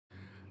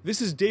This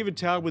is David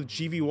Taub with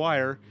GV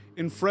Wire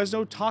in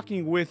Fresno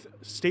talking with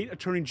State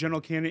Attorney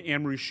General candidate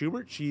Anne-Marie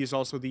Schubert. She is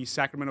also the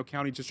Sacramento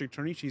County District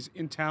Attorney. She's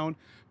in town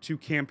to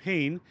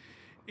campaign.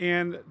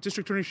 And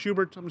District Attorney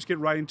Schubert, I'm just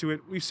getting right into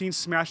it. We've seen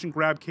smash and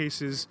grab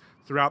cases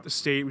throughout the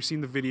state. We've seen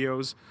the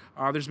videos.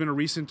 There's been a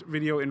recent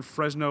video in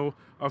Fresno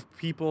of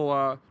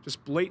people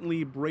just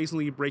blatantly,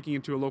 brazenly breaking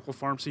into a local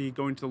pharmacy,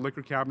 going to the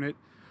liquor cabinet.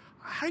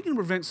 How are you going to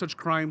prevent such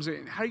crimes,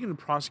 and how are you going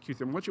to prosecute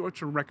them? What's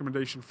your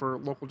recommendation for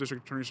local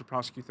district attorneys to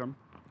prosecute them?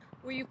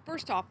 Well,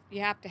 first off,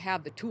 you have to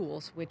have the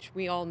tools, which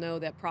we all know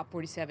that Prop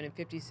 47 and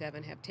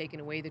 57 have taken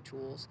away the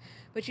tools.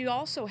 But you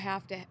also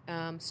have to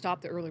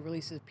stop the early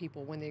releases of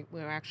people when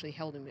they're actually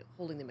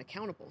holding them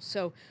accountable.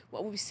 So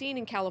what we've seen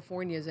in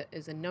California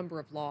is a number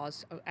of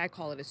laws. I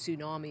call it a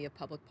tsunami of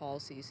public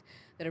policies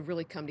that have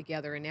really come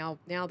together. And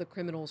now the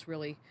criminals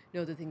really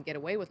know that they can get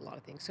away with a lot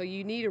of things. So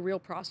you need a real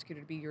prosecutor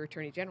to be your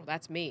attorney general.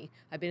 That's me.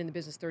 I've been in the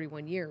business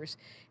 31 years.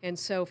 And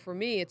so for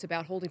me, it's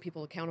about holding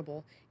people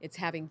accountable. It's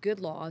having good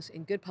laws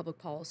and good public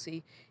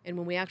policy, and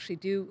when we actually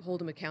do hold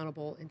them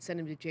accountable and send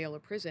them to jail or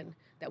prison,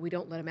 that we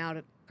don't let them out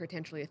at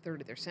potentially a third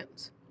of their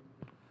sentence.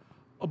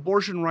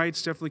 Abortion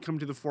rights definitely come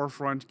to the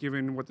forefront,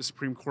 given what the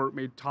Supreme Court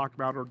may talk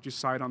about or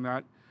decide on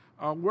that.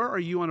 Where are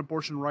you on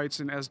abortion rights,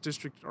 and as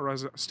district or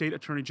as a state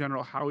attorney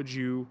general, how would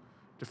you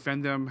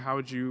defend them? How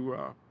would you,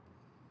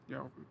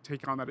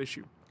 take on that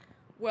issue?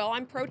 Well,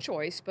 I'm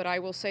pro-choice, but I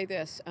will say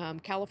this.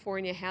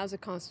 California has a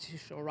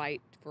constitutional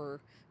right for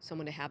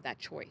someone to have that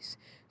choice.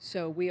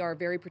 So we are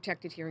very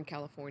protected here in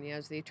California.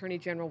 As the Attorney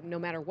General, no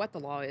matter what the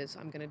law is,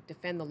 I'm going to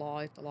defend the law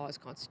if the law is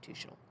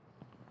constitutional.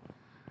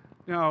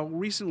 Now,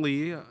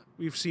 recently,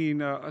 we've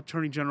seen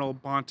Attorney General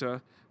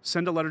Bonta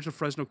send a letter to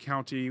Fresno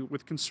County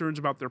with concerns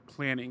about their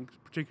planning,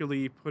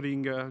 particularly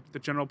putting the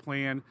general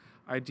plan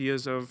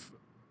ideas of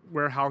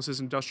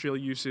warehouses, industrial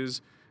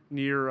uses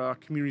near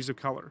communities of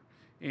color.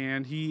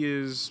 And he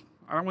is,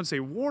 I don't want to say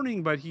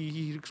warning, but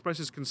he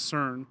expresses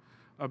concern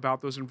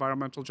about those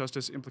environmental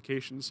justice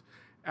implications.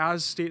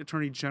 As State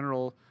Attorney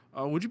General,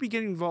 would you be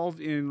getting involved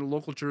in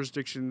local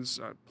jurisdictions'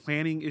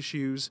 planning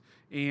issues,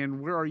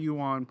 and where are you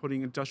on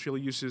putting industrial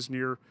uses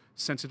near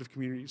sensitive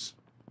communities?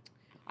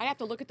 I have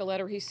to look at the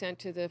letter he sent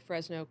to the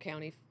Fresno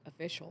County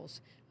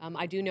officials.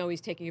 I do know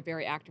he's taking a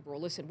very active role.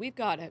 Listen, we've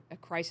got a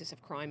crisis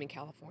of crime in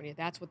California.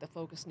 That's what the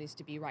focus needs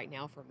to be right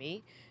now for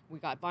me.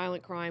 We've got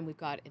violent crime. We've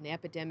got an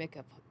epidemic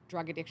of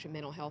drug addiction,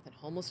 mental health, and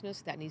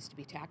homelessness that needs to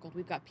be tackled.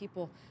 We've got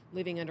people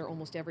living under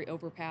almost every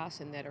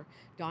overpass and that are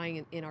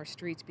dying in our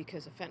streets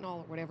because of fentanyl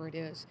or whatever it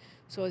is.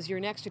 So as your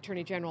next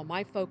Attorney General,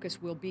 my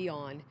focus will be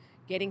on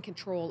getting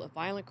control of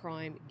violent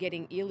crime,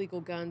 getting illegal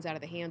guns out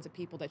of the hands of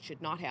people that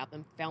should not have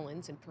them,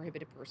 felons and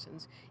prohibited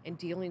persons, and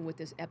dealing with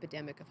this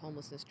epidemic of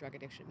homelessness, drug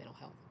addiction, mental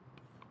health.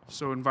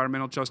 So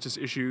environmental justice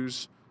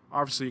issues,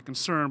 obviously a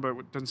concern, but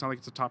it doesn't sound like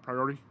it's a top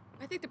priority.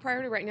 I think the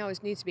priority right now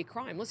needs to be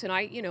crime. Listen,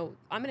 I'm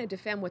going to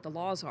defend what the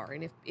laws are,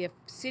 and if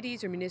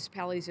cities or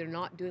municipalities are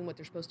not doing what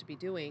they're supposed to be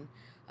doing,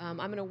 I'm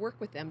going to work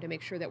with them to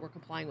make sure that we're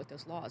complying with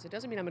those laws. It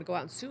doesn't mean I'm going to go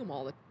out and sue them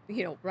all,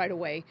 right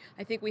away.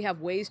 I think we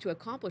have ways to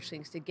accomplish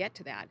things to get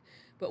to that,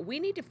 but we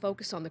need to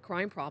focus on the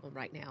crime problem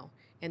right now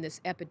and this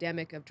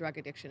epidemic of drug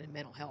addiction and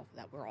mental health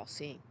that we're all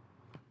seeing.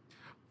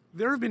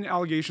 There have been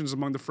allegations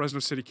among the Fresno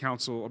City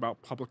Council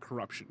about public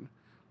corruption.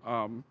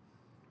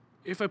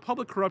 If a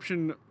public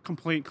corruption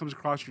complaint comes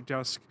across your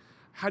desk,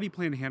 how do you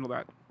plan to handle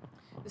that?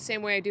 The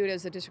same way I do it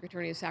as the district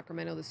attorney of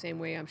Sacramento, the same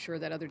way I'm sure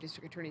that other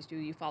district attorneys do,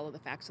 you follow the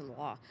facts and the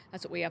law.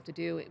 That's what we have to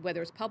do,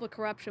 whether it's public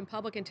corruption,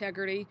 public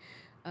integrity,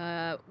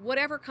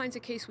 whatever kinds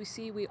of case we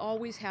see, we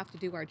always have to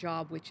do our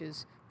job, which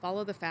is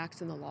follow the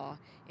facts and the law.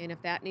 And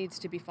if that needs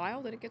to be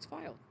filed, then it gets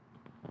filed.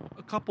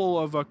 A couple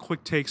of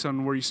quick takes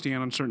on where you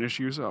stand on certain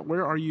issues.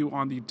 Where are you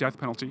on the death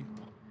penalty?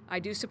 I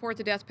do support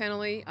the death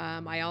penalty.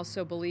 I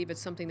also believe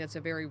it's something that's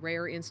a very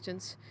rare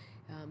instance.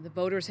 The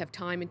voters have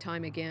time and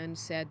time again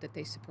said that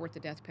they support the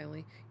death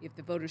penalty. If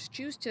the voters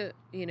choose to,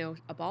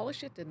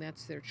 abolish it, then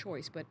that's their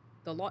choice. But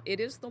the law, it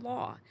is the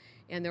law,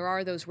 and there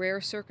are those rare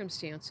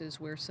circumstances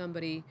where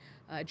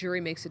a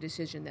jury makes a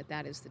decision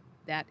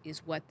that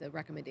is what the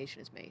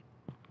recommendation is made.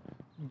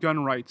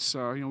 Gun rights.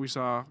 We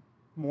saw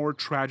more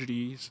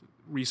tragedies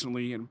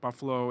recently in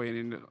Buffalo and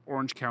in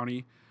Orange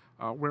County.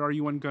 Where are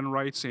you on gun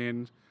rights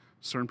and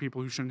certain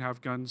people who shouldn't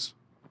have guns?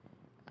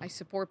 I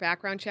support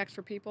background checks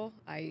for people.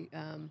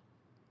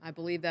 I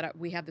believe that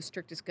we have the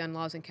strictest gun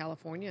laws in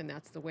California, and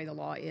that's the way the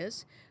law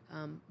is.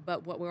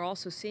 But what we're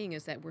also seeing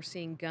is that we're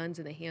seeing guns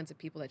in the hands of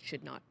people that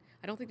should not.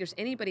 I don't think there's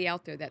anybody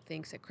out there that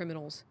thinks that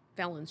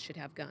felons should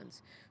have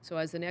guns. So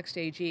as the next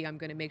AG, I'm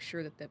going to make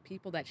sure that the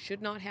people that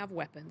should not have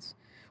weapons,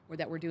 or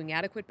that we're doing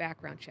adequate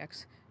background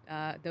checks,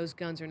 those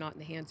guns are not in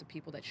the hands of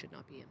people that should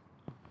not be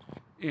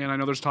in. And I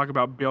know there's talk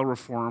about bail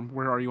reform.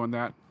 Where are you on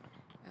that?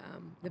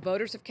 The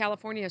voters of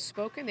California have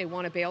spoken. They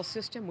want a bail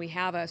system. We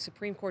have a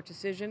Supreme Court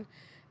decision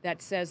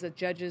that says that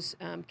judges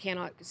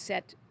cannot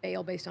set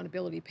bail based on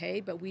ability to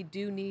pay, but we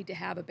do need to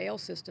have a bail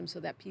system so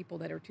that people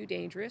that are too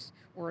dangerous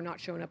or are not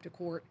showing up to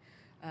court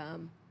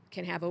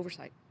can have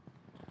oversight.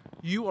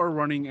 You are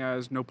running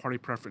as no party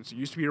preference. You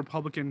used to be a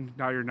Republican,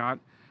 now you're not.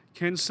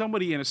 Can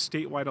somebody in a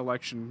statewide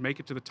election make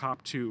it to the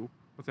top two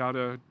without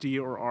a D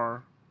or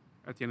R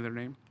at the end of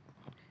their name?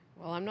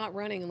 Well, I'm not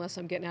running unless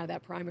I'm getting out of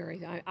that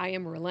primary. I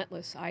am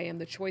relentless. I am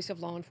the choice of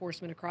law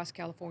enforcement across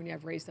California.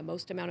 I've raised the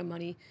most amount of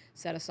money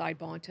set aside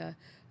Bonta.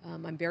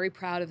 I'm very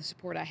proud of the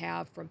support I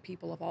have from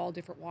people of all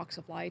different walks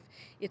of life.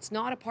 It's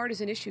not a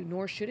partisan issue,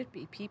 nor should it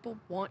be. People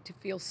want to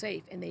feel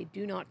safe, and they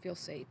do not feel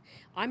safe.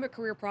 I'm a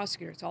career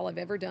prosecutor. It's all I've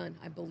ever done.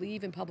 I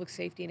believe in public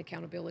safety and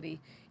accountability,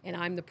 and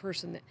I'm the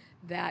person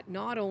that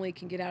not only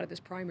can get out of this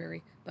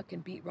primary, but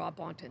can beat Rob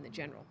Bonta in the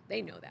general.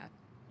 They know that.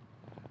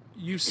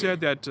 You said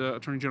that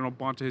Attorney General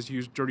Bonta has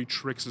used dirty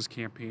tricks as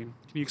campaign.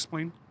 Can you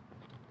explain?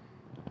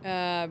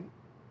 Uh,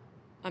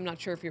 I'm not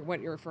sure if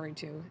what you're referring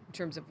to in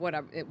terms of what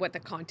the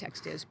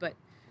context is, but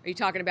are you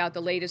talking about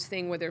the latest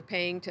thing where they're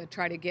paying to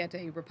try to get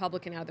a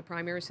Republican out of the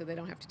primary so they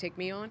don't have to take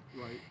me on?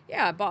 Right.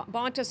 Yeah,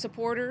 Bonta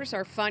supporters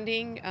are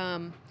funding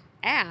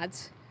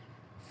ads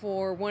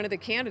for one of the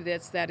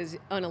candidates that is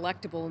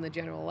unelectable in the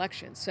general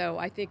election. So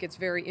I think it's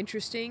very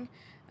interesting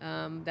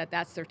that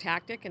that's their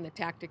tactic, and the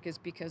tactic is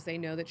because they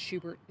know that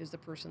Schubert is the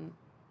person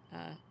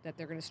that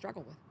they're going to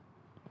struggle with.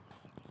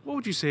 What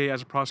would you say,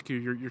 as a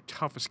prosecutor, your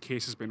toughest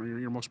case has been, or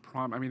your most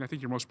I mean, I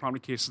think your most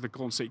prominent case is the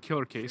Golden State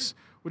Killer case.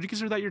 Would you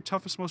consider that your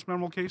toughest, most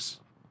memorable case?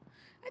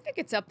 I think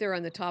it's up there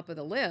on the top of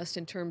the list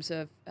in terms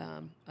of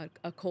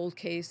a cold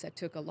case that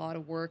took a lot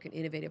of work and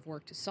innovative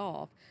work to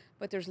solve.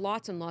 But there's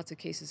lots and lots of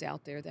cases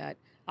out there that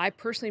I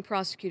personally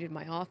prosecuted,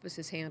 my office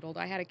has handled.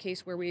 I had a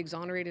case where we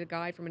exonerated a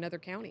guy from another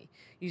county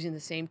using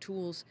the same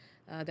tools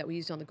that we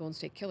used on the Golden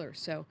State Killer.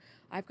 So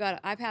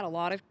I've had a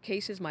lot of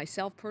cases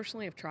myself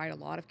personally. I've tried a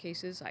lot of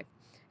cases. I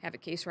have a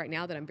case right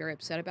now that I'm very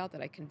upset about,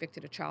 that I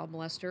convicted a child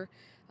molester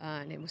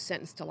and was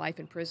sentenced to life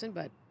in prison,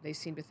 but they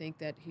seem to think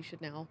that he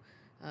should now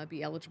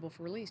be eligible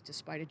for release,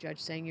 despite a judge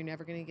saying you're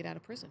never going to get out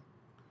of prison.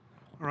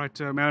 All right,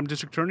 Madam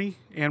District Attorney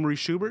Anne Marie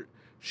Schubert.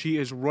 She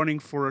is running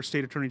for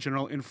State Attorney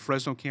General in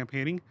Fresno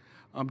campaigning.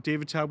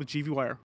 David Taub with GV Wire.